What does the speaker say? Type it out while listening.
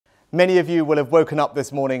Many of you will have woken up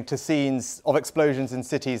this morning to scenes of explosions in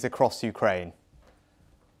cities across Ukraine.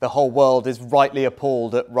 The whole world is rightly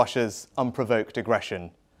appalled at Russia's unprovoked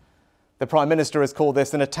aggression. The Prime Minister has called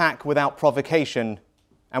this an attack without provocation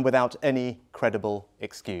and without any credible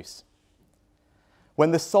excuse.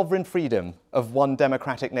 When the sovereign freedom of one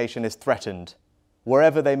democratic nation is threatened,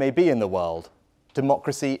 wherever they may be in the world,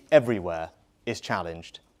 democracy everywhere is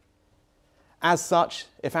challenged. As such,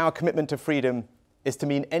 if our commitment to freedom is to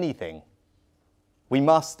mean anything, we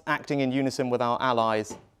must, acting in unison with our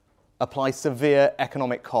allies, apply severe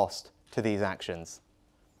economic cost to these actions.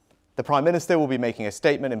 The Prime Minister will be making a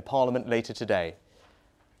statement in Parliament later today,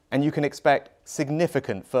 and you can expect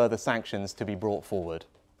significant further sanctions to be brought forward.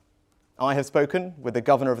 I have spoken with the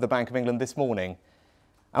Governor of the Bank of England this morning,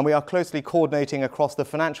 and we are closely coordinating across the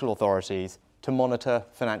financial authorities to monitor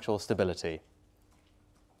financial stability.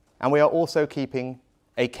 And we are also keeping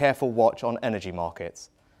a careful watch on energy markets.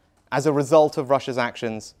 As a result of Russia's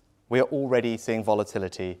actions, we are already seeing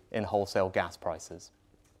volatility in wholesale gas prices.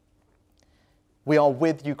 We are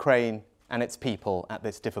with Ukraine and its people at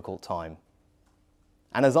this difficult time.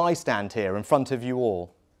 And as I stand here in front of you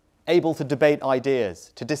all, able to debate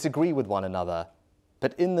ideas, to disagree with one another,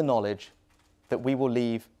 but in the knowledge that we will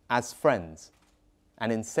leave as friends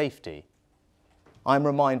and in safety, I'm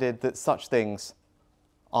reminded that such things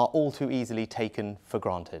are all too easily taken for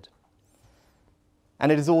granted.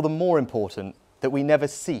 And it is all the more important that we never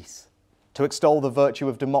cease to extol the virtue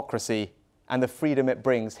of democracy and the freedom it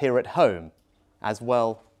brings here at home, as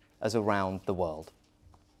well as around the world.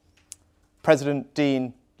 President,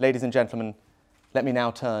 Dean, ladies and gentlemen, let me now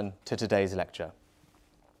turn to today's lecture.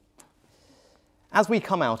 As we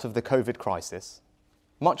come out of the COVID crisis,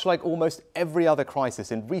 much like almost every other crisis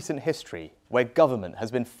in recent history where government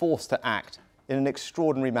has been forced to act in an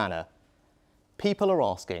extraordinary manner, people are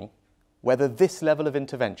asking whether this level of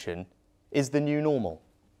intervention is the new normal.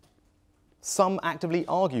 Some actively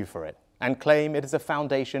argue for it and claim it is a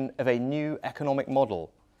foundation of a new economic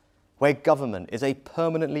model where government is a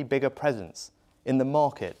permanently bigger presence in the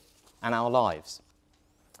market and our lives.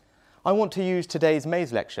 I want to use today's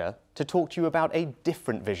Mais lecture to talk to you about a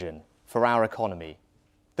different vision for our economy,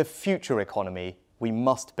 the future economy we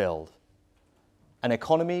must build. An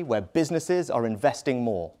economy where businesses are investing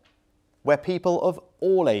more, where people of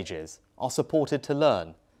all ages are supported to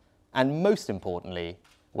learn, and most importantly,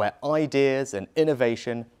 where ideas and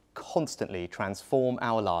innovation constantly transform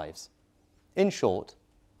our lives. In short,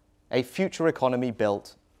 a future economy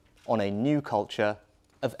built on a new culture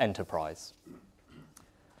of enterprise.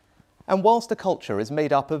 And whilst a culture is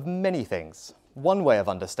made up of many things, one way of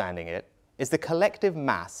understanding it is the collective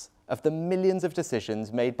mass of the millions of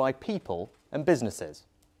decisions made by people and businesses.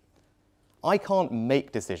 I can't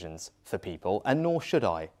make decisions for people, and nor should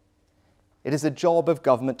I. It is a job of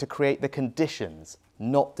government to create the conditions,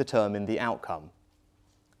 not determine the outcome.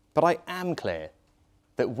 But I am clear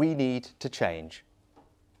that we need to change.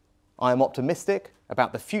 I am optimistic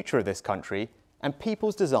about the future of this country and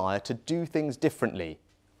people's desire to do things differently,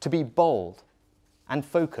 to be bold and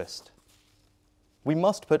focused. We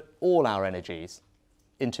must put all our energies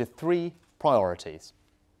into three priorities: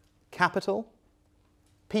 capital,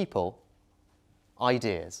 people,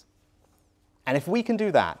 ideas. And if we can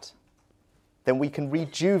do that, then we can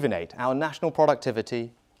rejuvenate our national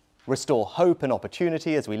productivity, restore hope and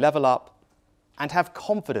opportunity as we level up, and have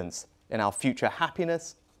confidence in our future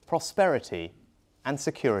happiness, prosperity, and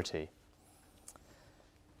security.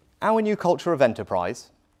 Our new culture of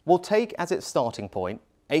enterprise will take as its starting point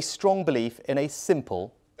a strong belief in a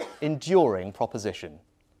simple, enduring proposition: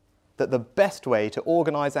 that the best way to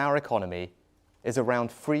organise our economy is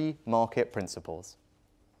around free market principles.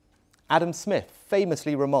 Adam Smith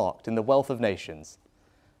famously remarked in The Wealth of Nations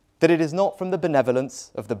that it is not from the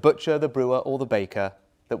benevolence of the butcher, the brewer, or the baker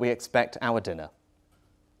that we expect our dinner,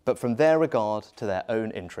 but from their regard to their own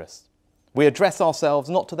interests. We address ourselves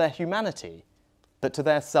not to their humanity, but to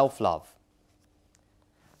their self-love.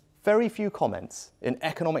 Very few comments in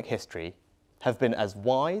economic history have been as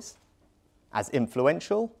wise, as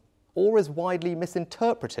influential, or as widely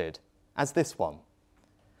misinterpreted as this one.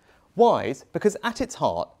 Wise because at its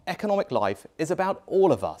heart, economic life is about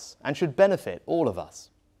all of us and should benefit all of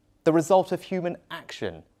us, the result of human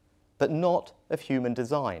action, but not of human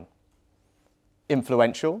design.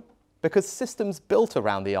 Influential because systems built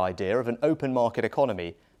around the idea of an open market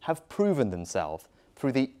economy have proven themselves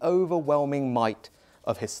through the overwhelming might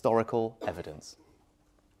of historical evidence,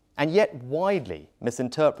 and yet widely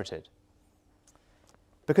misinterpreted.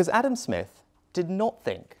 Because Adam Smith did not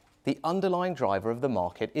think the underlying driver of the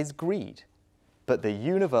market is greed, but the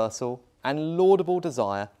universal and laudable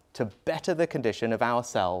desire to better the condition of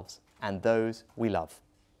ourselves and those we love.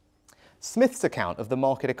 Smith's account of the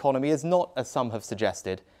market economy is not, as some have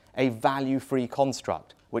suggested, a value-free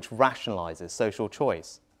construct which rationalises social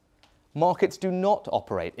choice. Markets do not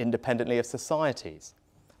operate independently of societies.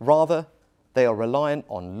 Rather, they are reliant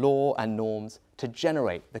on law and norms to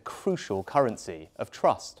generate the crucial currency of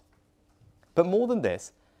trust. But more than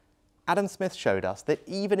this, Adam Smith showed us that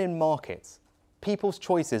even in markets, people's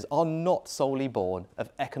choices are not solely born of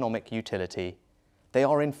economic utility. They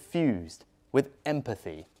are infused with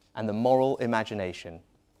empathy and the moral imagination.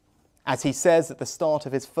 As he says at the start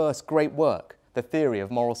of his first great work, The Theory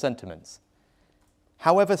of Moral Sentiments,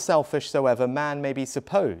 however selfish soever man may be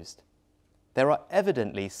supposed, there are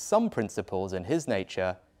evidently some principles in his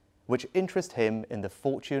nature which interest him in the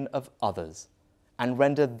fortune of others and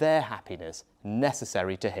render their happiness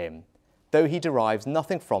necessary to him, though he derives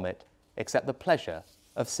nothing from it except the pleasure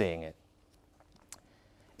of seeing it.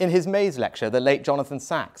 In his Mais lecture, the late Jonathan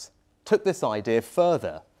Sacks took this idea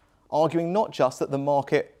further, arguing not just that the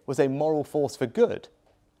market was a moral force for good,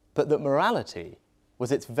 but that morality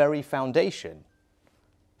was its very foundation.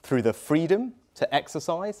 Through the freedom to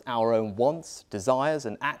exercise our own wants, desires,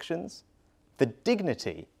 and actions, the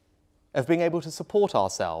dignity of being able to support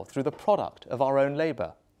ourselves through the product of our own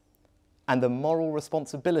labour, and the moral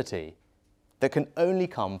responsibility that can only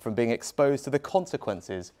come from being exposed to the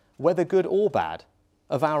consequences, whether good or bad,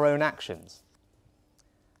 of our own actions.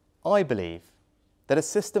 I believe that a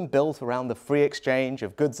system built around the free exchange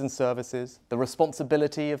of goods and services, the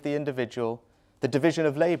responsibility of the individual, the division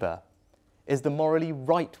of labour, is the morally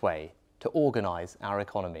right way to organise our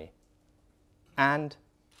economy. And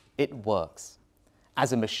it works.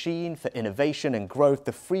 As a machine for innovation and growth,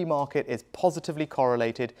 the free market is positively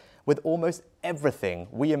correlated with almost everything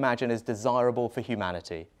we imagine as desirable for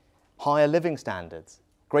humanity. Higher living standards,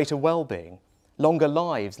 greater well-being, longer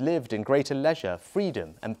lives lived in greater leisure,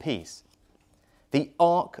 freedom and peace. The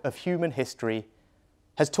arc of human history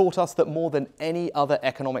has taught us that more than any other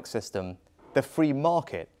economic system, the free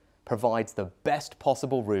market provides the best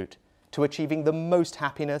possible route to achieving the most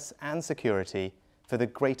happiness and security for the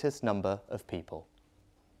greatest number of people.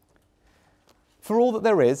 For all that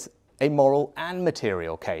there is a moral and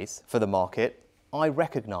material case for the market, I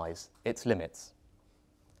recognise its limits.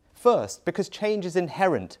 First, because change is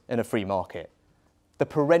inherent in a free market. The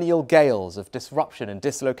perennial gales of disruption and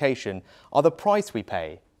dislocation are the price we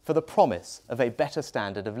pay for the promise of a better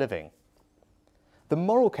standard of living. The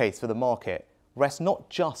moral case for the market rests not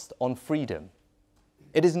just on freedom.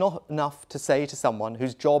 It is not enough to say to someone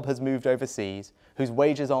whose job has moved overseas, whose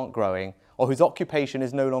wages aren't growing, or whose occupation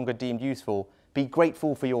is no longer deemed useful, be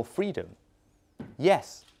grateful for your freedom.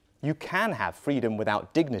 Yes, you can have freedom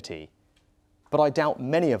without dignity, but I doubt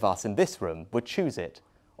many of us in this room would choose it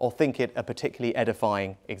or think it a particularly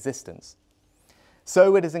edifying existence.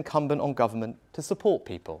 So it is incumbent on government to support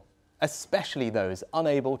people, especially those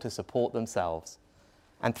unable to support themselves,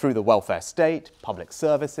 and through the welfare state, public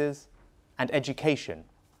services, and education.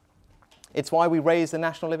 It's why we raise the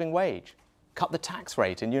national living wage, cut the tax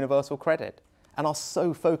rate in universal credit, and are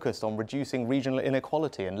so focused on reducing regional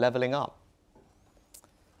inequality and levelling up.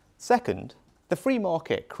 Second, the free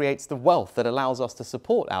market creates the wealth that allows us to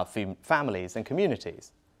support our families and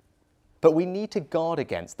communities. But we need to guard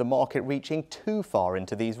against the market reaching too far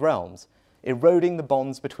into these realms, eroding the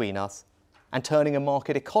bonds between us and turning a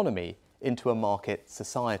market economy into a market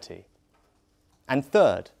society. And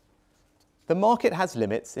third, the market has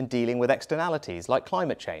limits in dealing with externalities like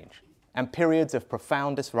climate change and periods of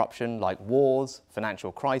profound disruption like wars,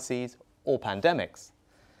 financial crises, or pandemics.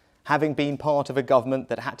 Having been part of a government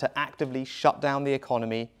that had to actively shut down the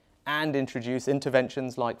economy and introduce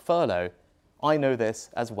interventions like furlough, I know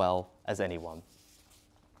this as well as anyone.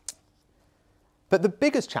 But the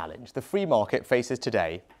biggest challenge the free market faces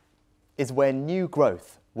today is where new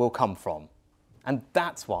growth will come from. And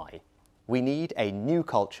that's why we need a new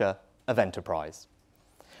culture of enterprise.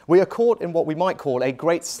 We are caught in what we might call a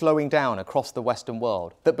great slowing down across the Western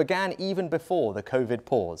world that began even before the COVID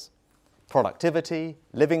pause. Productivity,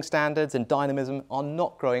 living standards, and dynamism are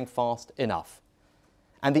not growing fast enough.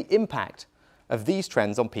 And the impact of these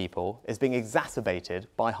trends on people is being exacerbated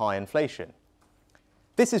by high inflation.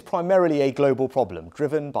 This is primarily a global problem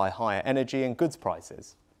driven by higher energy and goods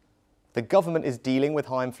prices. The government is dealing with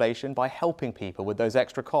high inflation by helping people with those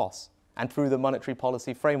extra costs and through the monetary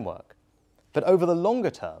policy framework. But over the longer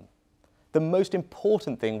term, the most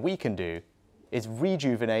important thing we can do is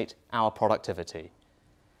rejuvenate our productivity.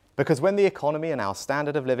 Because when the economy and our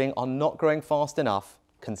standard of living are not growing fast enough,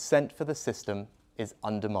 consent for the system is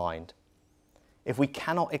undermined. If we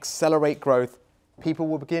cannot accelerate growth, people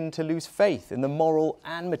will begin to lose faith in the moral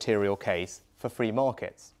and material case for free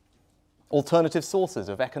markets. Alternative sources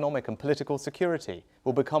of economic and political security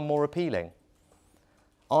will become more appealing.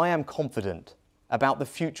 I am confident about the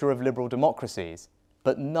future of liberal democracies,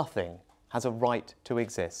 but nothing has a right to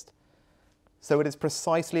exist. So it is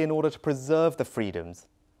precisely in order to preserve the freedoms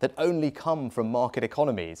that only come from market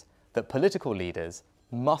economies that political leaders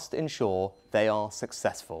must ensure they are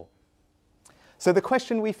successful. So the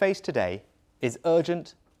question we face today is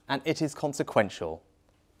urgent and it is consequential.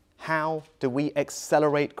 How do we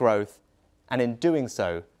accelerate growth and in doing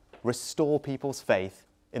so, restore people's faith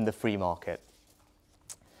in the free market?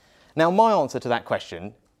 Now, my answer to that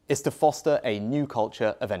question is to foster a new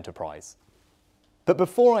culture of enterprise. But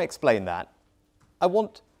before I explain that, I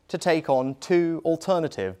want to take on two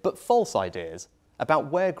alternative but false ideas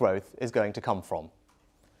about where growth is going to come from.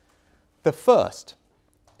 The first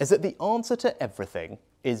is that the answer to everything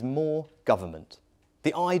is more government.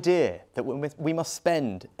 The idea that we must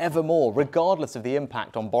spend ever more regardless of the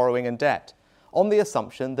impact on borrowing and debt, on the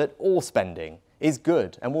assumption that all spending is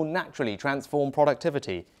good and will naturally transform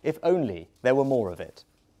productivity if only there were more of it.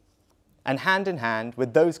 And hand in hand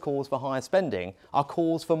with those calls for higher spending are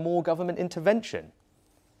calls for more government intervention.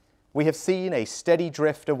 We have seen a steady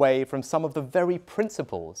drift away from some of the very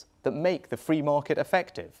principles that make the free market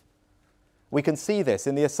effective. We can see this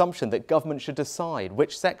in the assumption that government should decide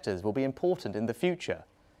which sectors will be important in the future,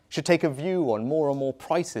 should take a view on more and more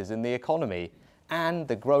prices in the economy, and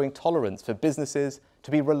the growing tolerance for businesses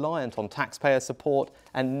to be reliant on taxpayer support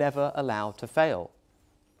and never allowed to fail.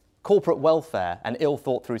 Corporate welfare and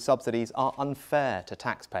ill-thought-through subsidies are unfair to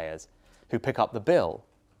taxpayers who pick up the bill,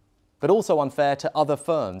 but also unfair to other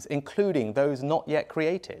firms, including those not yet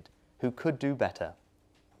created, who could do better.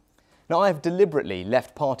 Now, I have deliberately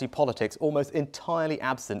left party politics almost entirely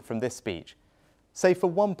absent from this speech, save for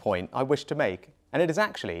one point I wish to make, and it is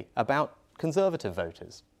actually about Conservative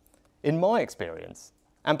voters. In my experience,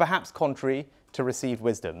 and perhaps contrary to received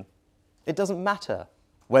wisdom, it doesn't matter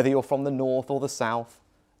whether you're from the north or the south,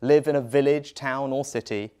 live in a village, town or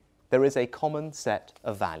city, there is a common set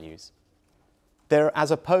of values. They're as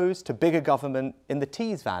opposed to bigger government in the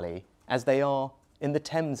Tees Valley as they are in the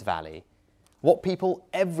Thames Valley. What people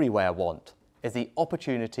everywhere want is the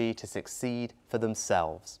opportunity to succeed for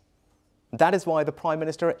themselves. That is why the Prime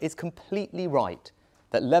Minister is completely right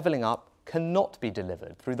that levelling up cannot be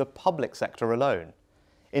delivered through the public sector alone.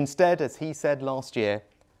 Instead, as he said last year,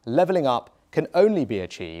 levelling up can only be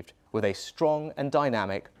achieved with a strong and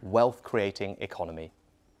dynamic wealth-creating economy.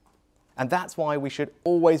 And that's why we should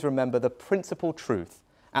always remember the principal truth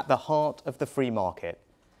at the heart of the free market.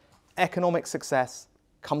 Economic success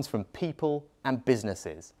comes from people and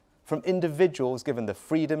businesses, from individuals given the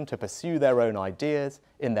freedom to pursue their own ideas,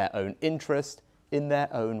 in their own interest, in their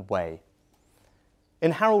own way.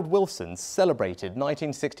 In Harold Wilson's celebrated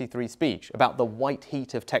 1963 speech about the white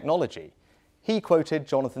heat of technology, he quoted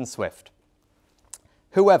Jonathan Swift.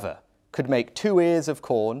 "Whoever could make 2 ears of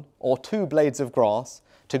corn or 2 blades of grass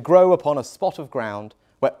to grow upon a spot of ground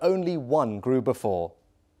where only one grew before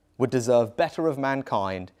would deserve better of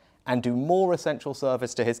mankind and do more essential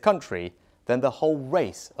service to his country than the whole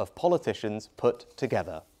race of politicians put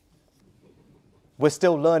together." We're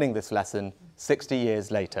still learning this lesson 60 years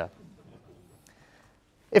later.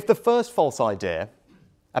 If the first false idea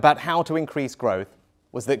about how to increase growth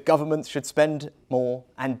was that governments should spend more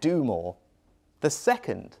and do more, the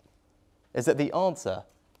second is that the answer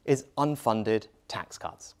is unfunded tax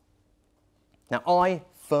cuts. Now, I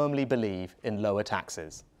firmly believe in lower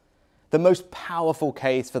taxes. The most powerful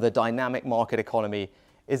case for the dynamic market economy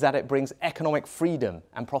is that it brings economic freedom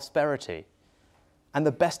and prosperity. And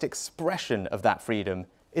the best expression of that freedom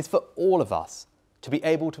is for all of us to be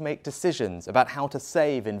able to make decisions about how to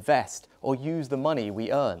save, invest, or use the money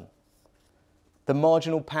we earn. The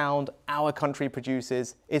marginal pound our country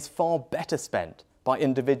produces is far better spent by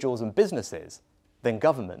individuals and businesses than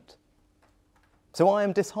government. So I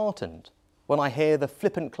am disheartened when I hear the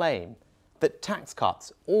flippant claim that tax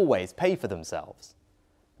cuts always pay for themselves.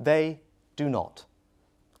 They do not.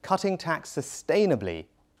 Cutting tax sustainably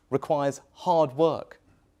requires hard work,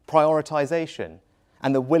 prioritization,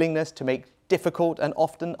 and the willingness to make difficult and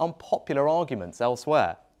often unpopular arguments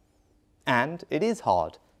elsewhere. And it is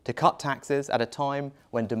hard to cut taxes at a time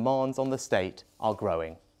when demands on the state are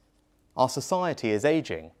growing. Our society is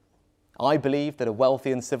aging. I believe that a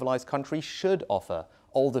wealthy and civilized country should offer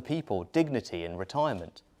older people dignity in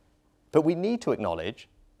retirement. But we need to acknowledge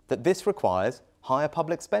that this requires higher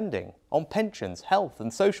public spending on pensions, health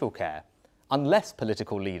and social care, unless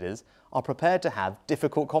political leaders are prepared to have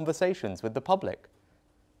difficult conversations with the public.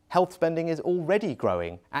 health spending is already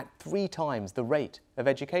growing at 3 times the rate of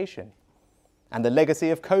education. And the legacy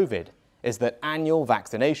of COVID is that annual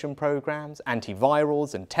vaccination programs,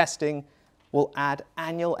 antivirals and testing will add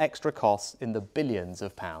annual extra costs in the billions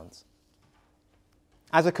of pounds.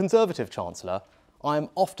 As a Conservative Chancellor, I am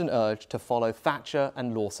often urged to follow Thatcher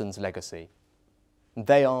and Lawson's legacy.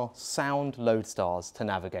 They are sound lodestars to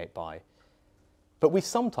navigate by. But we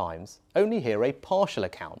sometimes only hear a partial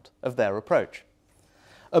account of their approach.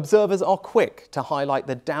 Observers are quick to highlight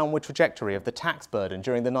the downward trajectory of the tax burden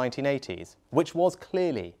during the 1980s, which was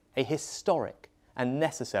clearly a historic and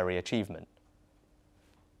necessary achievement.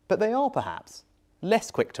 But they are perhaps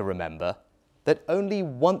less quick to remember that only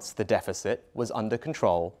once the deficit was under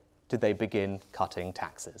control did they begin cutting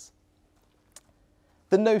taxes.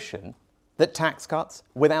 The notion that tax cuts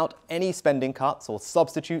without any spending cuts or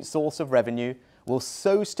substitute source of revenue will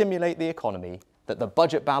so stimulate the economy that the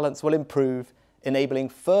budget balance will improve, enabling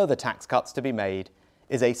further tax cuts to be made,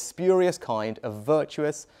 is a spurious kind of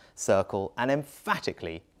virtuous circle and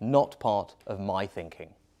emphatically not part of my thinking.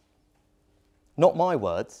 Not my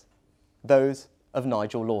words, those of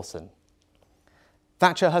Nigel Lawson.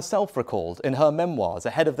 Thatcher herself recalled in her memoirs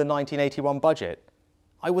ahead of the 1981 budget,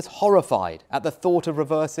 "I was horrified at the thought of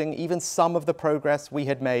reversing even some of the progress we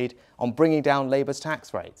had made on bringing down Labour's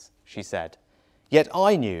tax rates," she said. "Yet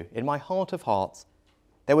I knew in my heart of hearts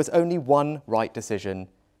there was only one right decision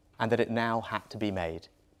and that it now had to be made."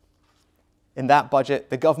 In that budget,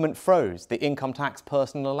 the government froze the income tax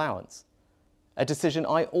personal allowance, a decision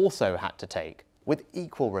I also had to take with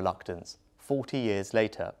equal reluctance 40 years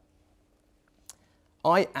later.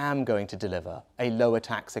 I am going to deliver a lower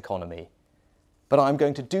tax economy, but I'm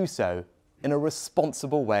going to do so in a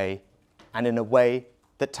responsible way and in a way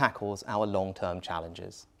that tackles our long-term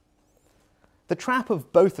challenges. The trap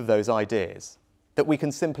of both of those ideas, that we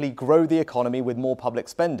can simply grow the economy with more public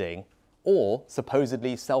spending or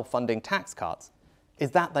supposedly self-funding tax cuts,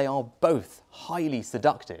 is that they are both highly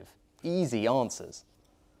seductive, easy answers.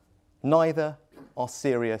 Neither are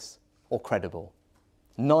serious or credible.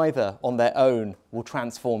 Neither on their own will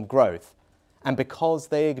transform growth, and because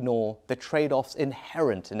they ignore the trade-offs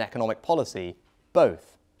inherent in economic policy,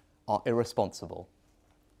 both are irresponsible.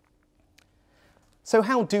 So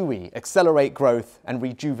how do we accelerate growth and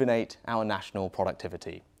rejuvenate our national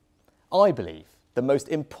productivity? I believe the most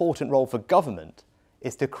important role for government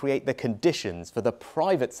is to create the conditions for the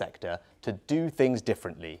private sector to do things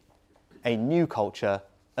differently, a new culture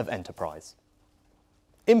of enterprise.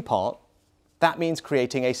 In part, that means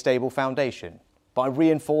creating a stable foundation by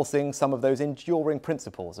reinforcing some of those enduring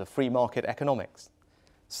principles of free market economics: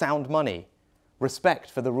 sound money,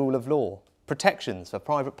 respect for the rule of law, protections for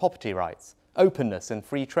private property rights, openness and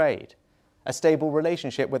free trade, a stable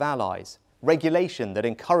relationship with allies, regulation that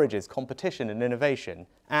encourages competition and innovation,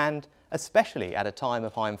 and, especially at a time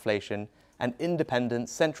of high inflation, an independent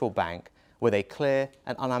central bank with a clear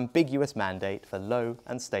and unambiguous mandate for low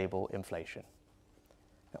and stable inflation.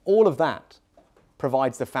 All of that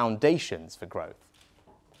provides the foundations for growth,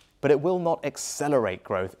 but it will not accelerate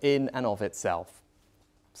growth in and of itself.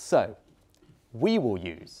 So, we will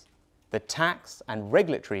use the tax and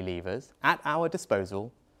regulatory levers at our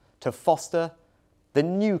disposal to foster the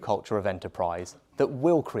new culture of enterprise that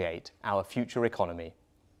will create our future economy.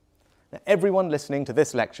 Now, everyone listening to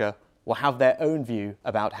this lecture will have their own view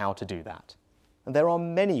about how to do that. And there are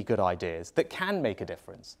many good ideas that can make a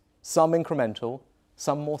difference, some incremental,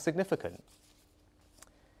 some more significant.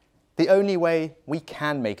 The only way we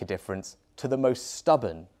can make a difference to the most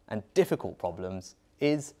stubborn and difficult problems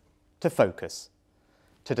is to focus,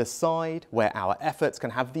 to decide where our efforts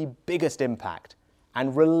can have the biggest impact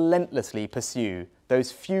and relentlessly pursue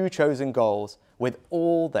those few chosen goals with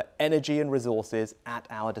all the energy and resources at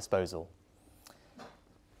our disposal.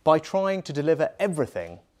 By trying to deliver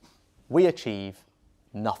everything, we achieve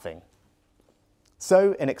nothing.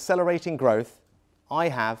 So, in accelerating growth, I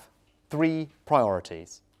have 3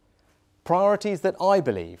 priorities. Priorities that I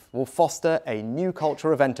believe will foster a new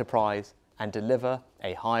culture of enterprise and deliver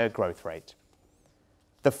a higher growth rate.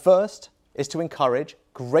 The first is to encourage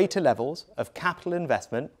greater levels of capital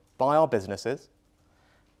investment by our businesses.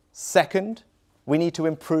 Second, we need to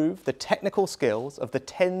improve the technical skills of the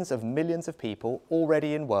tens of millions of people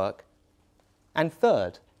already in work. And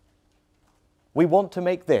third, we want to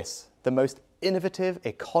make this the most innovative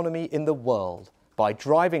economy in the world by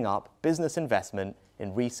driving up business investment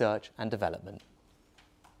in research and development.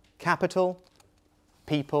 Capital,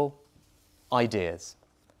 people, ideas.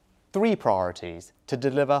 3 priorities to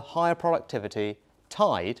deliver higher productivity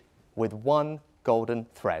tied with one golden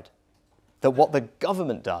thread: that what the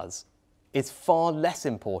government does is far less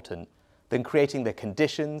important than creating the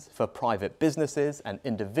conditions for private businesses and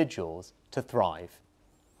individuals to thrive.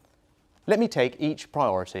 Let me take each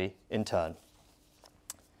priority in turn.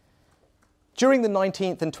 During the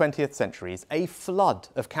 19th and 20th centuries, a flood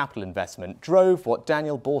of capital investment drove what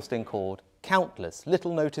Daniel Boorstin called countless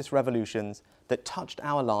little-notice revolutions that touched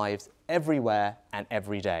our lives everywhere and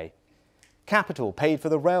every day. Capital paid for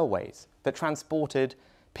the railways that transported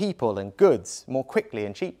people and goods more quickly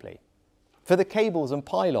and cheaply, for the cables and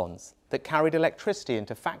pylons that carried electricity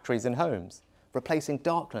into factories and homes, replacing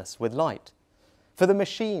darkness with light, for the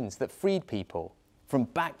machines that freed people from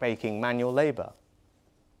backbreaking manual labour.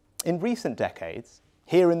 In recent decades,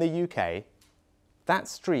 here in the UK, that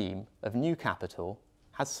stream of new capital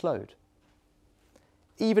has slowed.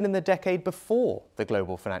 Even in the decade before the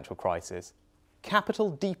global financial crisis,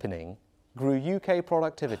 capital deepening grew UK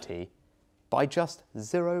productivity by just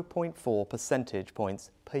 0.4 percentage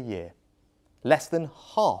points per year, less than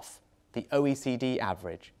half the OECD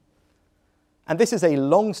average. And this is a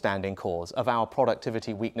long-standing cause of our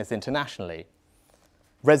productivity weakness internationally.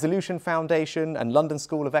 Resolution Foundation and London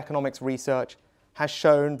School of Economics research has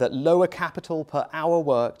shown that lower capital per hour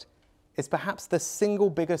worked is perhaps the single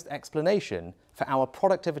biggest explanation for our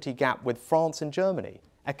productivity gap with France and Germany,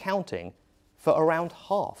 accounting for around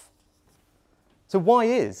half. So why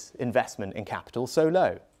is investment in capital so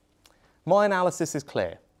low? My analysis is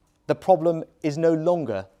clear. The problem is no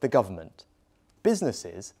longer the government.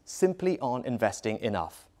 Businesses simply aren't investing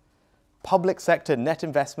enough. Public sector net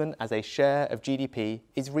investment as a share of GDP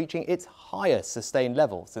is reaching its highest sustained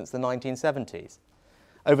level since the 1970s.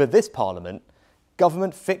 Over this Parliament,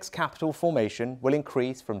 government fixed capital formation will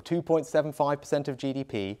increase from 2.75% of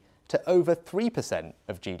GDP to over 3%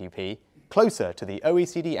 of GDP, closer to the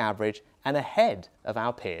OECD average and ahead of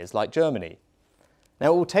our peers like Germany.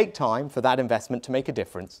 Now, it will take time for that investment to make a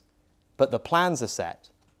difference, but the plans are set,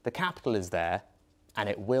 the capital is there, and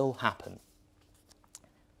it will happen.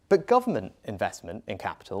 But government investment in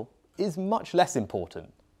capital is much less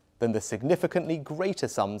important than the significantly greater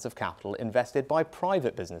sums of capital invested by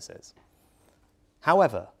private businesses.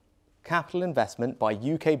 However, capital investment by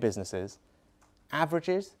UK businesses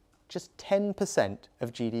averages just 10%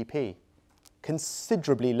 of GDP,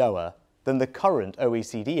 considerably lower than the current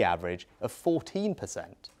OECD average of 14%.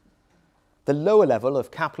 The lower level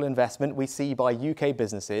of capital investment we see by UK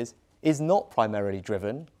businesses is not primarily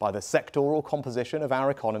driven by the sectoral composition of our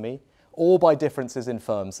economy or by differences in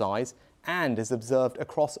firm size, and is observed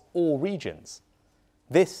across all regions.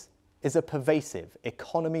 This is a pervasive,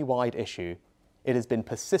 economy-wide issue. It has been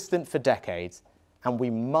persistent for decades, and we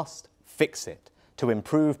must fix it to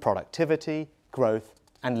improve productivity, growth,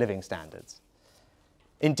 and living standards.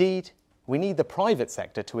 Indeed, we need the private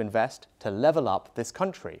sector to invest to level up this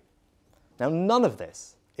country. Now, none of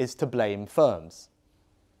this is to blame firms.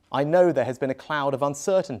 I know there has been a cloud of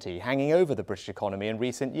uncertainty hanging over the British economy in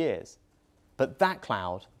recent years, but that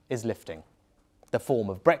cloud is lifting. The form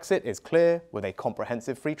of Brexit is clear with a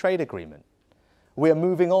comprehensive free trade agreement. We are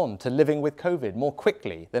moving on to living with COVID more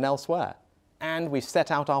quickly than elsewhere, and we've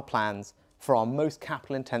set out our plans for our most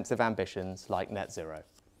capital-intensive ambitions like net zero.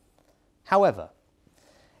 However,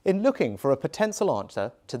 in looking for a potential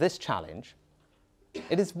answer to this challenge,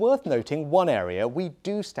 it is worth noting one area we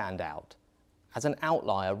do stand out as an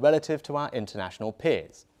outlier relative to our international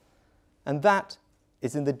peers, and that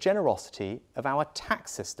is in the generosity of our tax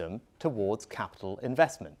system towards capital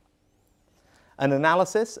investment. An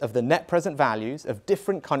analysis of the net present values of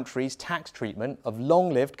different countries' tax treatment of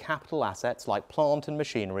long-lived capital assets like plant and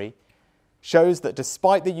machinery shows that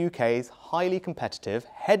despite the UK's highly competitive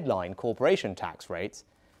headline corporation tax rates,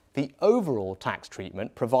 the overall tax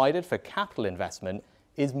treatment provided for capital investment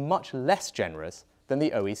is much less generous than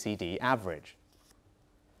the OECD average.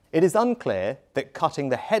 It is unclear that cutting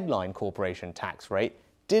the headline corporation tax rate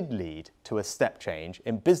did lead to a step change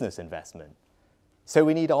in business investment. So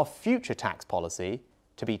we need our future tax policy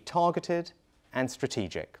to be targeted and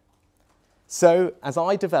strategic. So as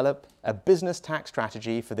I develop a business tax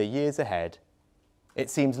strategy for the years ahead, it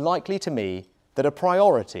seems likely to me that a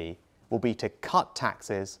priority will be to cut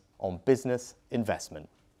taxes on business investment.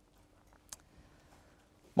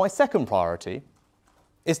 My second priority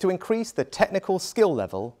is to increase the technical skill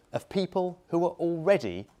level of people who are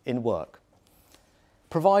already in work.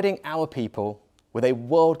 Providing our people with a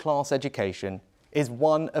world-class education is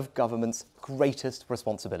one of government's greatest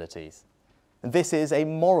responsibilities. This is a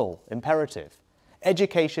moral imperative.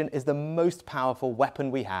 Education is the most powerful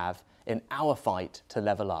weapon we have in our fight to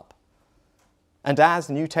level up. And as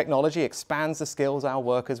new technology expands the skills our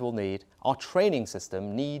workers will need, our training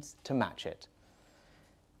system needs to match it.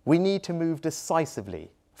 We need to move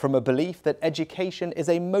decisively from a belief that education is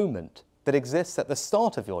a moment that exists at the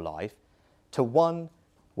start of your life to one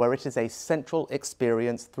where it is a central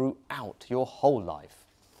experience throughout your whole life.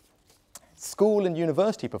 School and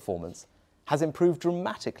university performance has improved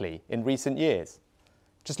dramatically in recent years.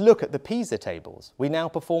 Just look at the PISA tables. We now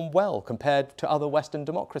perform well compared to other Western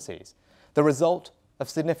democracies, the result of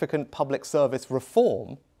significant public service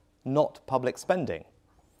reform, not public spending.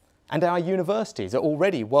 And our universities are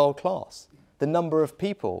already world-class. The number of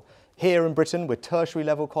people here in Britain with tertiary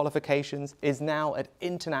level qualifications is now at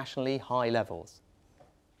internationally high levels.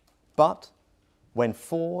 But when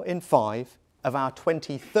 4 in 5 of our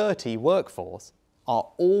 2030 workforce are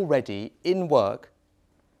already in work,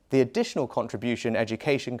 the additional contribution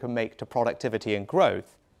education can make to productivity and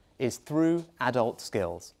growth is through adult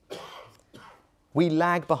skills. We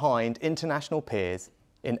lag behind international peers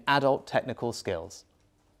in adult technical skills.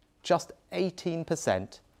 Just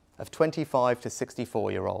 18% of 25 to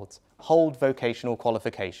 64-year-olds hold vocational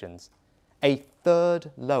qualifications, a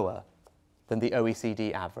third lower than the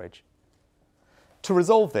OECD average. To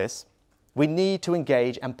resolve this, we need to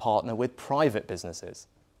engage and partner with private businesses,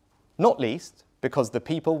 not least because the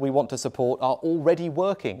people we want to support are already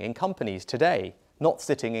working in companies today, not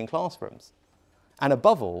sitting in classrooms. And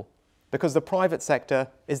above all, because the private sector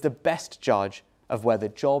is the best judge of where the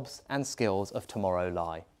jobs and skills of tomorrow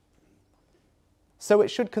lie. So it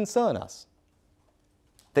should concern us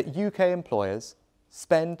that UK employers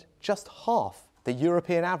spend just half the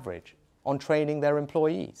European average on training their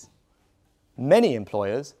employees. Many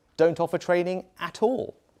employers don't offer training at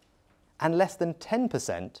all, and less than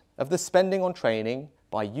 10% of the spending on training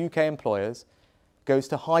by UK employers goes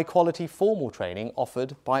to high-quality formal training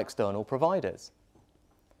offered by external providers.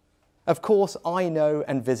 Of course, I know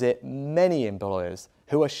and visit many employers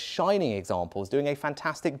who are shining examples doing a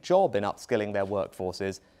fantastic job in upskilling their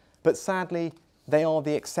workforces, but sadly, they are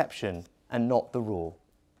the exception and not the rule.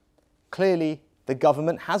 Clearly, the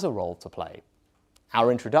government has a role to play.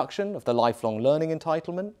 Our introduction of the lifelong learning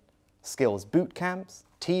entitlement, skills boot camps,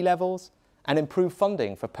 T-levels, and improved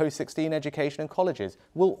funding for post-16 education and colleges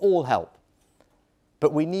will all help.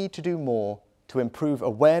 But we need to do more to improve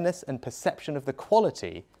awareness and perception of the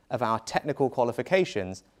quality of our technical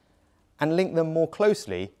qualifications and link them more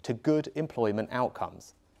closely to good employment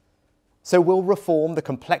outcomes. So we'll reform the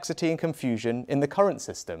complexity and confusion in the current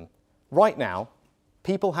system. Right now,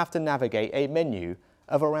 people have to navigate a menu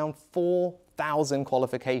of around 4,000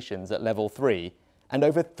 qualifications at level 3 and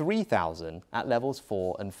over 3,000 at levels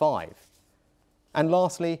 4 and 5. And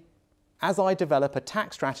lastly, as I develop a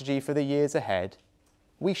tax strategy for the years ahead,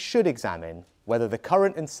 we should examine whether the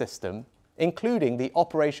current system, including the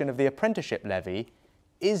operation of the apprenticeship levy,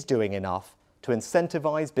 is doing enough to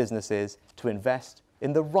incentivise businesses to invest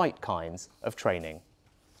in the right kinds of training.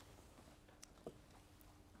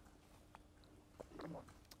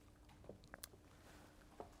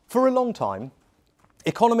 For a long time,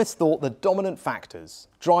 economists thought the dominant factors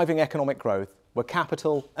driving economic growth were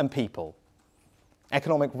capital and people.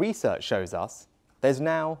 Economic research shows us there's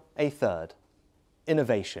now a third: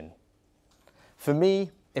 innovation. For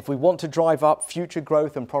me, if we want to drive up future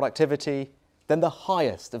growth and productivity, then the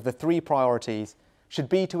highest of the 3 priorities should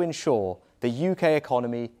be to ensure the UK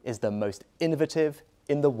economy is the most innovative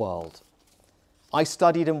in the world. I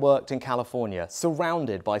studied and worked in California,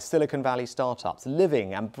 surrounded by Silicon Valley startups,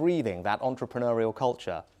 living and breathing that entrepreneurial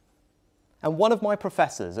culture. And one of my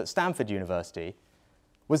professors at Stanford University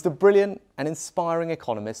was the brilliant and inspiring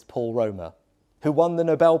economist Paul Romer, who won the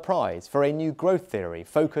Nobel Prize for a new growth theory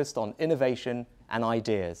focused on innovation and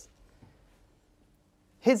ideas.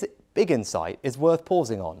 His big insight is worth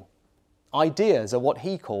pausing on. Ideas are what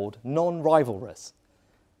he called non-rivalrous.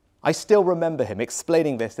 I still remember him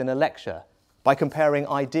explaining this in a lecture by comparing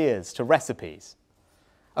ideas to recipes.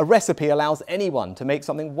 A recipe allows anyone to make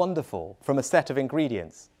something wonderful from a set of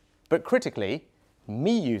ingredients, but critically,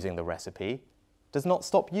 me using the recipe does not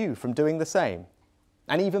stop you from doing the same.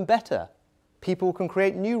 And even better, people can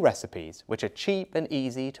create new recipes which are cheap and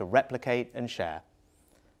easy to replicate and share.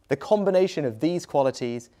 The combination of these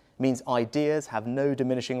qualities means ideas have no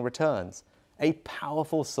diminishing returns, a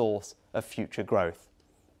powerful source of future growth.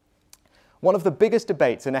 One of the biggest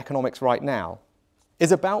debates in economics right now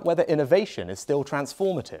is about whether innovation is still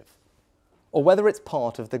transformative, or whether it's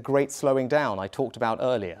part of the great slowing down I talked about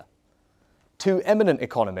earlier. 2 eminent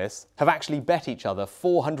economists have actually bet each other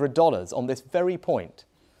 $400 on this very point.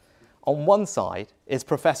 On one side is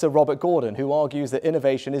Professor Robert Gordon, who argues that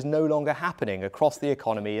innovation is no longer happening across the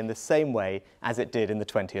economy in the same way as it did in the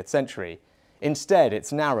 20th century. Instead,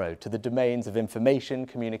 it's narrowed to the domains of information,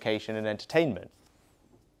 communication, and entertainment.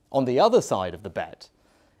 On the other side of the bet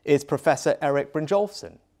is Professor Erik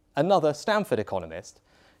Brynjolfsson, another Stanford economist,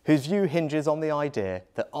 whose view hinges on the idea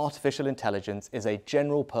that artificial intelligence is a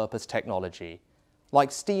general-purpose technology,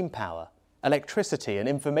 like steam power, electricity and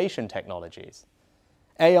information technologies.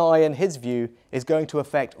 AI, in his view, is going to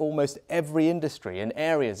affect almost every industry in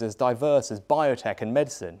areas as diverse as biotech and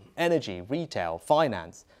medicine, energy, retail,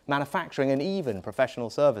 finance, manufacturing and even professional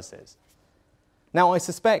services. Now, I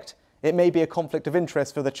suspect it may be a conflict of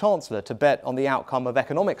interest for the Chancellor to bet on the outcome of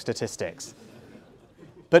economic statistics.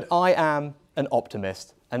 But I am an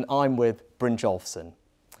optimist, and I'm with Brynjolfsson.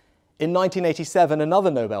 In 1987,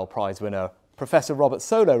 another Nobel Prize winner, Professor Robert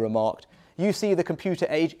Solow, remarked, "You see the computer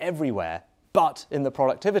age everywhere, but in the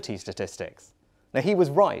productivity statistics." Now, he was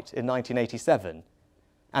right in 1987,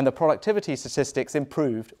 and the productivity statistics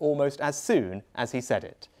improved almost as soon as he said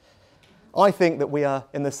it. I think that we are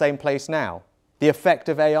in the same place now. The effect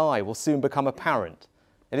of AI will soon become apparent.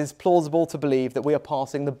 It is plausible to believe that we are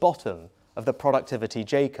passing the bottom of the productivity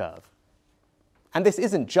J-curve. And this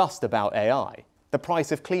isn't just about AI. The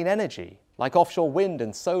price of clean energy, like offshore wind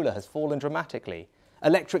and solar, has fallen dramatically.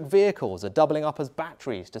 Electric vehicles are doubling up as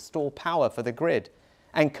batteries to store power for the grid.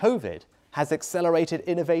 And COVID has accelerated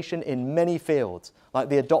innovation in many fields, like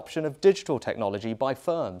the adoption of digital technology by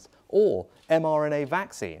firms or mRNA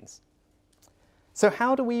vaccines. So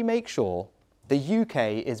how do we make sure the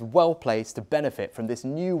UK is well placed to benefit from this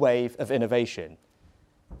new wave of innovation?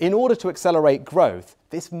 In order to accelerate growth,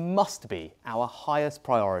 this must be our highest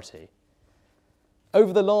priority.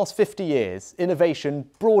 Over the last 50 years, innovation,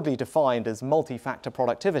 broadly defined as multi-factor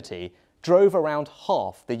productivity, drove around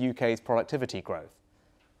half the UK's productivity growth.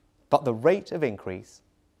 But the rate of increase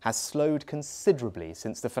has slowed considerably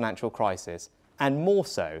since the financial crisis, and more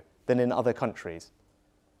so than in other countries.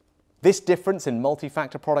 This difference in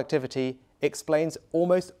multi-factor productivity explains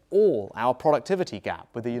almost all our productivity gap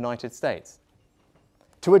with the United States.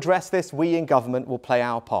 To address this, we in government will play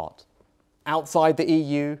our part. Outside the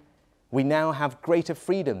EU, we now have greater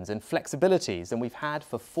freedoms and flexibilities than we've had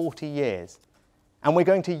for 40 years. And we're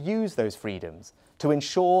going to use those freedoms to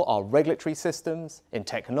ensure our regulatory systems in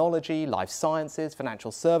technology, life sciences,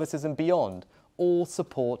 financial services and beyond all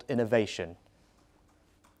support innovation.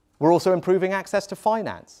 We're also improving access to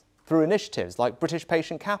finance through initiatives like British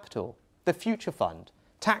Patient Capital, the Future Fund,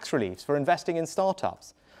 tax reliefs for investing in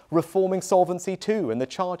startups, reforming Solvency II and the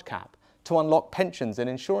charge cap to unlock pensions and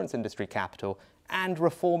insurance industry capital, and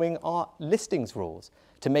reforming our listings rules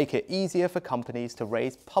to make it easier for companies to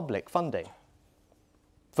raise public funding.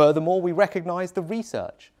 Furthermore, we recognise the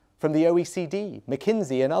research from the OECD,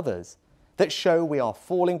 McKinsey and others that show we are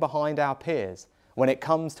falling behind our peers when it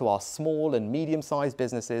comes to our small and medium-sized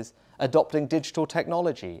businesses adopting digital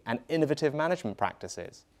technology and innovative management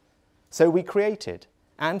practices. So we created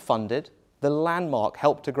and funded the landmark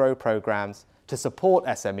Help to Grow programmes to support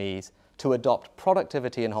SMEs to adopt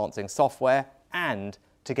productivity-enhancing software and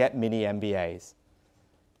to get mini MBAs.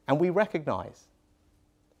 And we recognise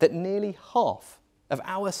that nearly half of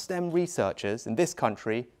our STEM researchers in this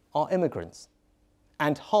country are immigrants,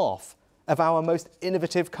 and half of our most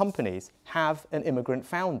innovative companies have an immigrant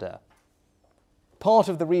founder. Part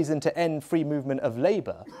of the reason to end free movement of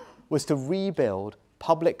labour was to rebuild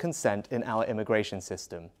public consent in our immigration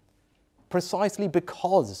system, precisely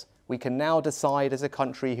because we can now decide as a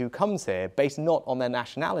country who comes here based not on their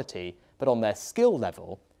nationality, but on their skill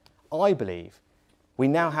level. I believe we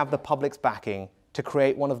now have the public's backing to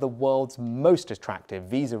create one of the world's most attractive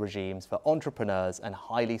visa regimes for entrepreneurs and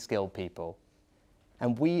highly skilled people.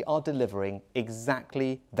 And we are delivering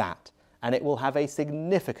exactly that, and it will have a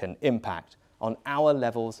significant impact on our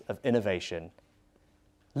levels of innovation.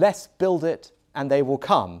 Less build it and they will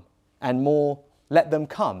come, and more let them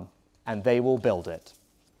come and they will build it.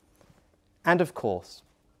 And of course,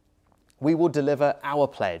 we will deliver our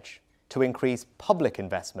pledge to increase public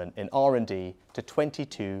investment in R&D to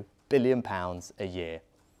 £22 billion a year.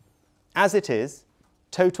 As it is,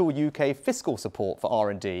 total UK fiscal support for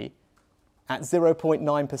R&D at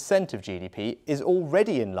 0.9% of GDP is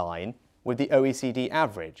already in line with the OECD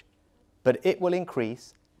average, but it will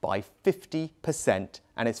increase by 50%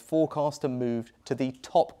 and is forecast to move to the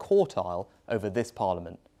top quartile over this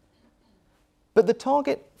Parliament. But the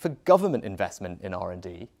target for government investment in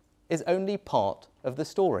R&D is only part of the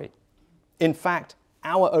story. In fact,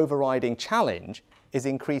 our overriding challenge is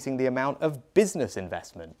increasing the amount of business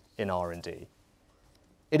investment in R&D.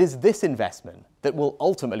 It is this investment that will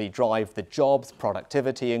ultimately drive the jobs,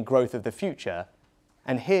 productivity and growth of the future,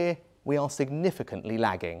 and here we are significantly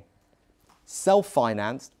lagging.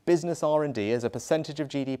 Self-financed business R&D as a percentage of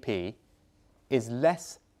GDP is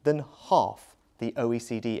less than half the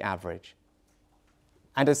OECD average.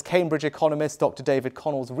 And as Cambridge economist Dr. David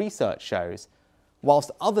Connell's research shows,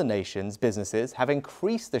 whilst other nations' businesses have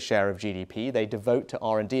increased the share of GDP they devote to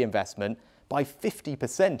R&D investment by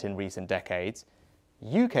 50% in recent decades,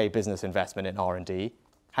 UK business investment in R&D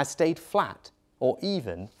has stayed flat or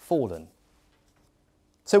even fallen.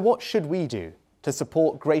 So what should we do to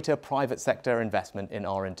support greater private sector investment in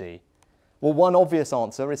R&D? Well, one obvious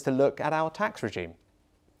answer is to look at our tax regime.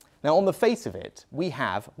 Now, on the face of it, we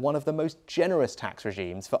have one of the most generous tax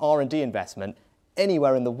regimes for R&D investment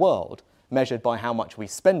anywhere in the world, measured by how much we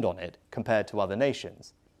spend on it compared to other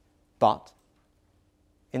nations. But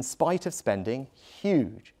in spite of spending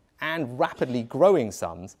huge and rapidly growing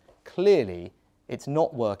sums, clearly it's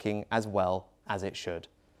not working as well as it should.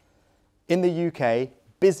 In the UK,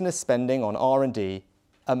 business spending on R&D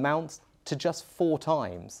amounts to just 4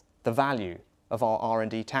 times the value of our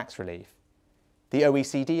R&D tax relief. The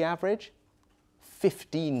OECD average,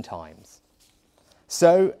 15 times.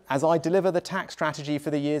 So, as I deliver the tax strategy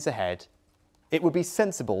for the years ahead, it would be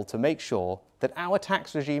sensible to make sure that our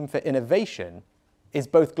tax regime for innovation is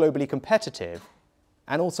both globally competitive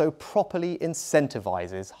and also properly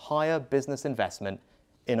incentivises higher business investment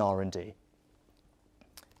in R&D.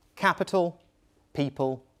 Capital,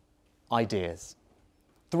 people, ideas.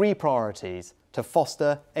 3 priorities to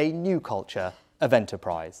foster a new culture of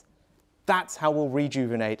enterprise. That's how we'll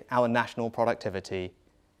rejuvenate our national productivity.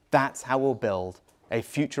 That's how we'll build a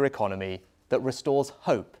future economy that restores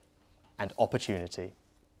hope and opportunity.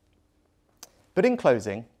 But in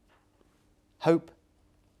closing, hope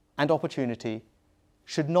and opportunity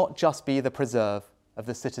should not just be the preserve of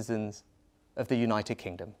the citizens of the United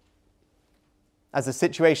Kingdom. As the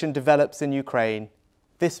situation develops in Ukraine,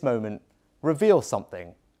 this moment reveals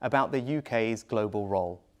something about the UK's global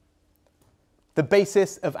role. The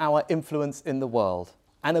basis of our influence in the world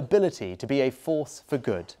and ability to be a force for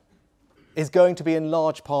good is going to be in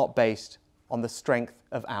large part based on the strength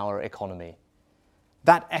of our economy.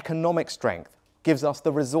 That economic strength gives us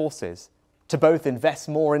the resources to both invest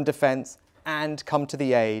more in defence and come to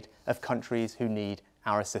the aid of countries who need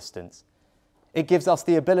our assistance. It gives us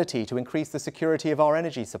the ability to increase the security of our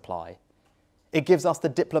energy supply. It gives us the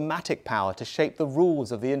diplomatic power to shape the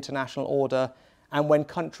rules of the international order, and when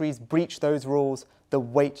countries breach those rules, the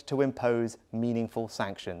weight to impose meaningful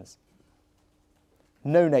sanctions.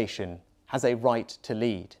 No nation has a right to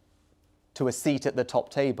lead. To a seat at the top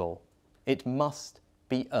table, it must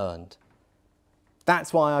be earned.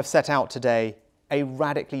 That's why I've set out today a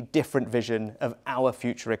radically different vision of our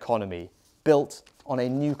future economy, built on a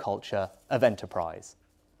new culture of enterprise.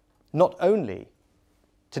 Not only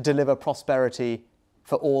to deliver prosperity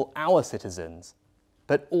for all our citizens,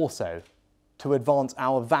 but also to advance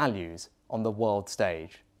our values on the world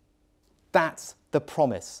stage. That's the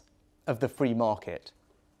promise of the free market.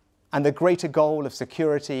 And the greater goal of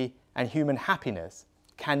security and human happiness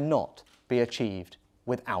cannot be achieved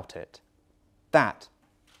without it. That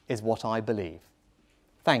is what I believe.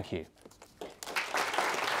 Thank you.